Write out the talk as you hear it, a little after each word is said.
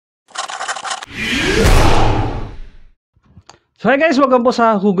So hi guys, welcome po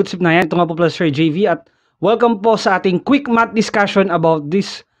sa Hugot Sipnayan. Ito nga po plus Sir Jayvee at welcome po sa ating quick math discussion about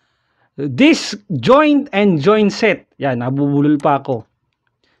this disjoint and joint set. Yan, nabubulol pa ako.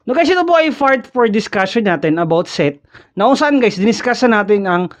 No guys, ito po ay part for discussion natin about set. Na kung saan guys, diniscuss natin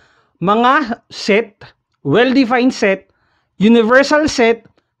ang mga set, well-defined set, universal set,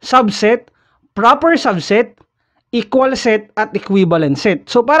 subset, proper subset, equal set, at equivalent set.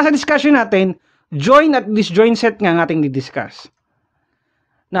 So para sa discussion natin, joint at disjoint set nga ang ating di-discuss.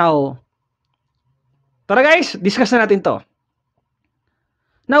 Now, tara guys, discuss na natin to.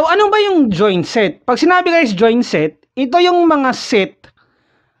 Now, ano ba yung joint set? Pag sinabi guys joint set, ito yung mga set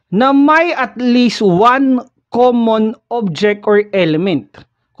na may at least one common object or element.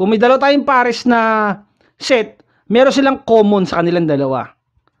 Kung may dalawa tayong pares na set, meron silang common sa kanilang dalawa.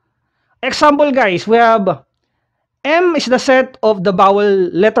 Example guys, we have M is the set of the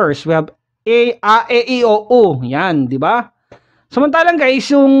vowel letters. We have A, E, I, O, U. Yan, di ba? Samantalang guys,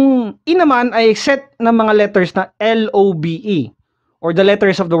 yung I naman ay set ng mga letters na L, O, B, E. Or the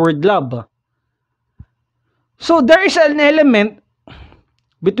letters of the word love. So, there is an element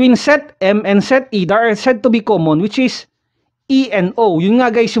between set M and set E that are said to be common, which is E and O. Yun nga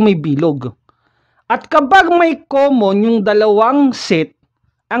guys, yung may bilog. At kapag may common yung dalawang set,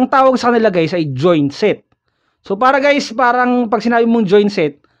 ang tawag sa kanila guys ay joint set. So, para guys, parang pag sinabi mong joint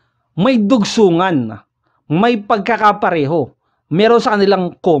set, may dugsungan, may pagkakapareho, meron sa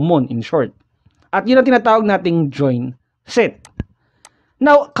kanilang common in short. At yun ang tinatawag nating joint set.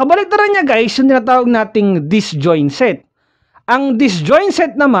 Now, kabaliktaran niya guys, yung tinatawag nating disjoint set. Ang disjoint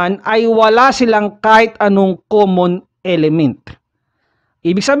set naman ay wala silang kahit anong common element.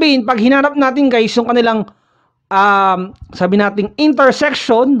 Ibig sabihin, pag hinanap natin guys yung kanilang sabi nating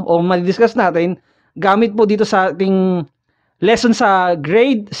intersection o ma-discuss natin, gamit po dito sa ating lesson sa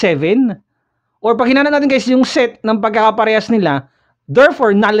grade 7, or pag hinanap natin guys yung set ng pagkakaparehas nila, therefore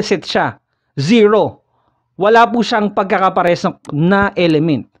null set siya, 0. Wala po siyang pagkakaparehas na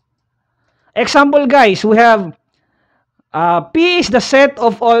element. Example guys, we have P is the set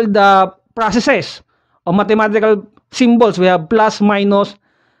of all the processes of mathematical symbols. We have plus, minus,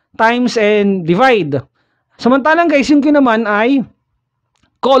 times, and divide. Samantalang guys, yung Q naman ay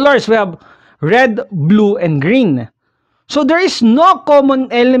colors. We have red, blue, and green. So, there is no common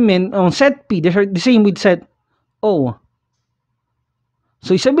element on set P. The same with set O.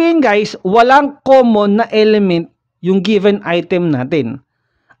 So, isabihin guys, walang common na element yung given item natin.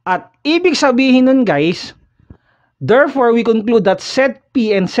 At ibig sabihin nun guys, therefore, we conclude that set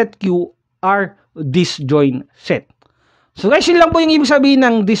P and set Q are disjoint set. So, guys, yun lang po yung ibig sabihin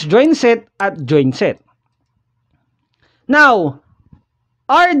ng disjoint set at joint set. Now,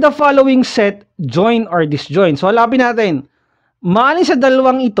 are the following set joint or disjoint? So, halapin natin. Maalin sa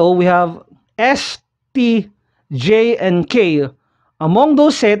dalawang ito, we have S, T, J, and K. Among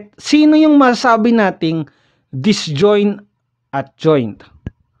those set, sino yung masasabi nating disjoint at joint?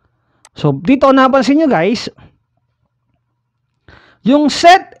 So, dito napansin nyo guys, yung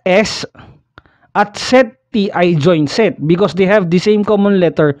set S at set T ay joint set because they have the same common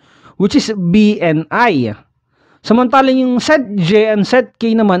letter which is B and I. Samantalang yung set J and set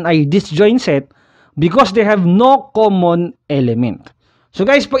K naman ay disjoint set because they have no common element. So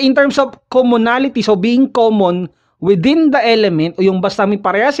guys, in terms of commonality, so being common within the element, o yung basta may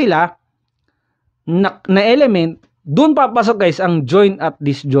pareha sila na element, dun papasok guys ang joint at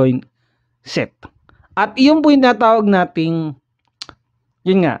disjoint set. At yung po yung natawag nating,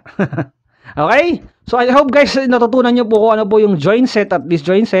 yun nga. Okay? So I hope guys, natutunan nyo po kung ano po yung joint set at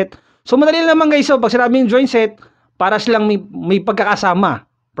disjoint set. So madali naman guys, so pag sinabing joint set, para silang may pagkakasama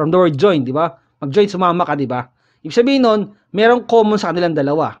from the word join, di ba? Mag-join, sumama ka, di ba? Ibig sabihin nun, merong common sa kanilang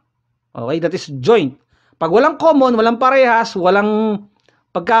dalawa. Okay? That is joint. Pag walang common, walang parehas, walang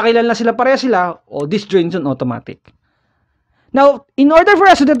pagkakailan na sila parehas sila, o disjoint yun automatic. Now, in order for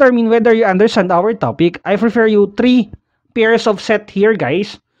us to determine whether you understand our topic, I prefer you 3 pairs of set here,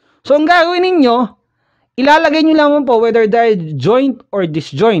 guys. So, ang gagawin ninyo, ilalagay nyo lamang po whether they're joint or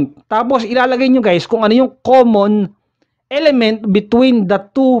disjoint. Tapos, ilalagay nyo guys kung ano yung common element between the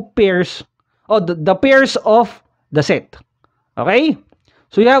two pairs or the pairs of the set. Okay?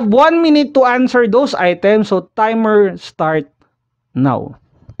 So, you have 1 minute to answer those items. So, timer start now.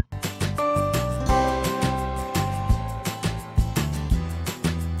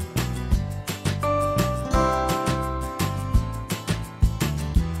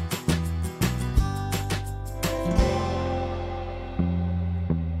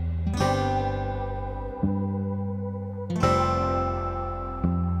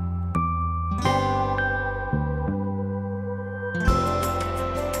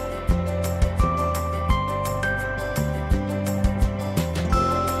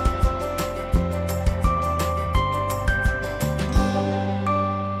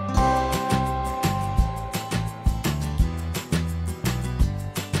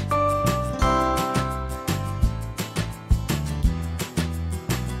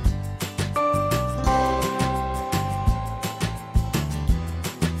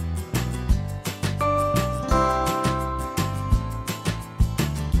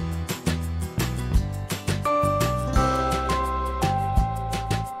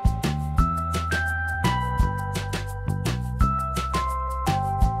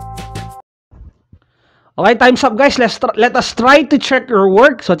 Okay, time's up guys. Let us try to check your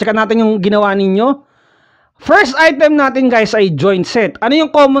work. So, checkan natin yung ginawa ninyo. First item natin guys ay joint set. Ano yung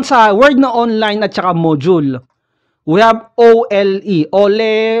common sa word na online at saka module? We have OLE.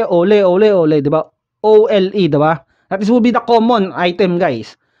 Ole, diba? OLE, diba? That is will be the common item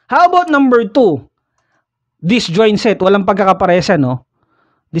guys. How about number 2? Disjoint set. Walang pagkakaparesa, no?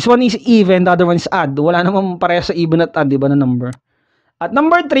 This one is even, the other one is odd. Wala namang parehas sa even at odd, diba, na number. At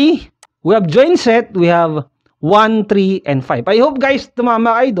number 3, we have joint set. We have 1, 3, and 5. I hope guys,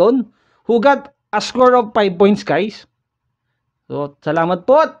 tumama kayo doon. Who got a score of 5 points guys? So, salamat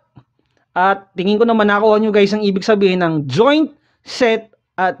po. At tingin ko naman nakuha nyo guys ang ibig sabihin ng joint set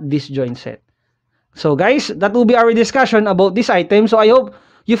at disjoint set. So guys, that will be our discussion about this item. So I hope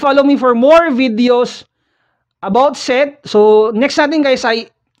you follow me for more videos about set. So next natin guys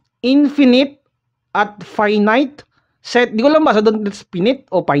ay infinite at finite set. Di ko lang ba sa doon that's finite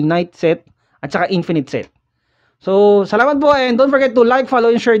o finite set at saka infinite set. So salamat po, and don't forget to like,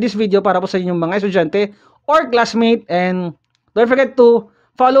 follow, and share this video para po sa inyong mga estudyante or classmate, and don't forget to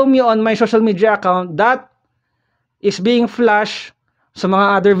follow me on my social media account that is being flashed sa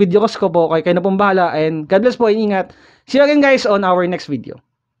mga other videos ko po. Kayo na pong bahala, and God bless po, ingat. See you again guys on our next video.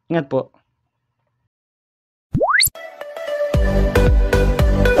 Ingat po.